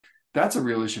That's a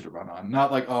real issue to run on.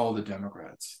 Not like, oh, the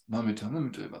Democrats. Let me tell you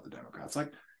about the Democrats.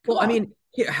 Like, come Well, I on. mean,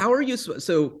 how are you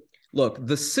so look,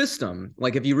 the system,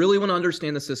 like if you really want to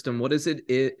understand the system, what is it?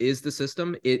 It is the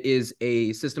system. It is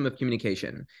a system of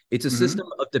communication. It's a system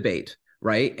Hmm. of debate,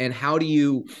 right? And how do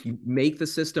you make the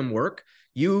system work?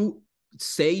 You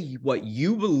say what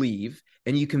you believe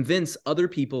and you convince other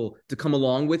people to come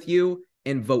along with you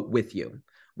and vote with you,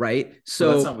 right? Well, that's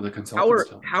So not what the consultants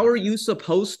tell me, how are Jeff. you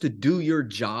supposed to do your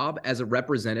job as a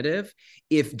representative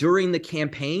if during the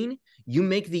campaign you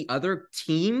make the other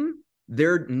team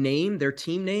their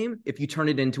team name, if you turn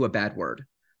it into a bad word,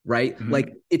 right? Like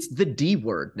Hmm. it's the D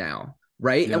word now,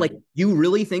 right? And Yeah. like you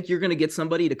really think you're going to get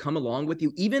somebody to come along with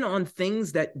you, even on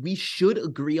things that we should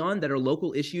agree on that are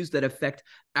local issues that affect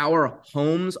our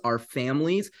homes, our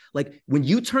families. Like when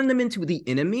you turn them into the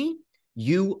enemy,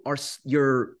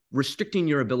 you're restricting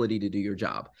your ability to do your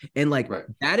job. And like Right.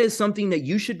 that is something that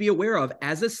you should be aware of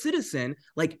as a citizen.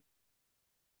 Like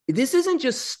this isn't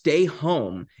just stay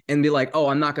home and be like, oh,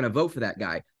 I'm not going to vote for that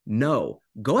guy. No,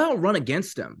 go out and run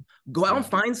against him. Go out and Yeah.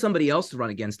 find somebody else to run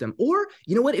against him. Or,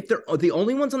 you know what? If they're the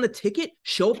only ones on the ticket,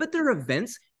 show up at their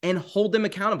events and hold them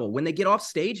accountable. When they get off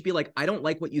stage, be like, I don't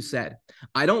like what you said.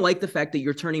 I don't like the fact that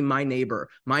you're turning my neighbor,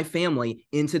 my family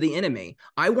into the enemy.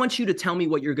 I want you to tell me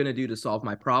what you're going to do to solve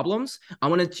my problems. I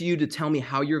want you to tell me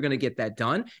how you're going to get that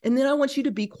done. And then I want you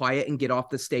to be quiet and get off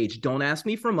the stage. Don't ask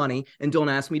me for money and don't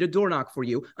ask me to door knock for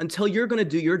you until you're going to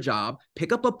do your job,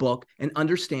 pick up a book, and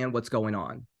understand what's going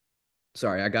on.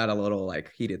 Sorry, I got a little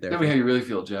like heated there Tell me for how you really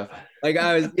feel, Jeff. like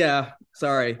I was, yeah,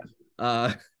 sorry.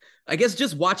 Uh I guess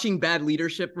just watching bad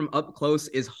leadership from up close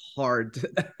is hard.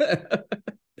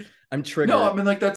 I'm No, triggered. I mean, like, that's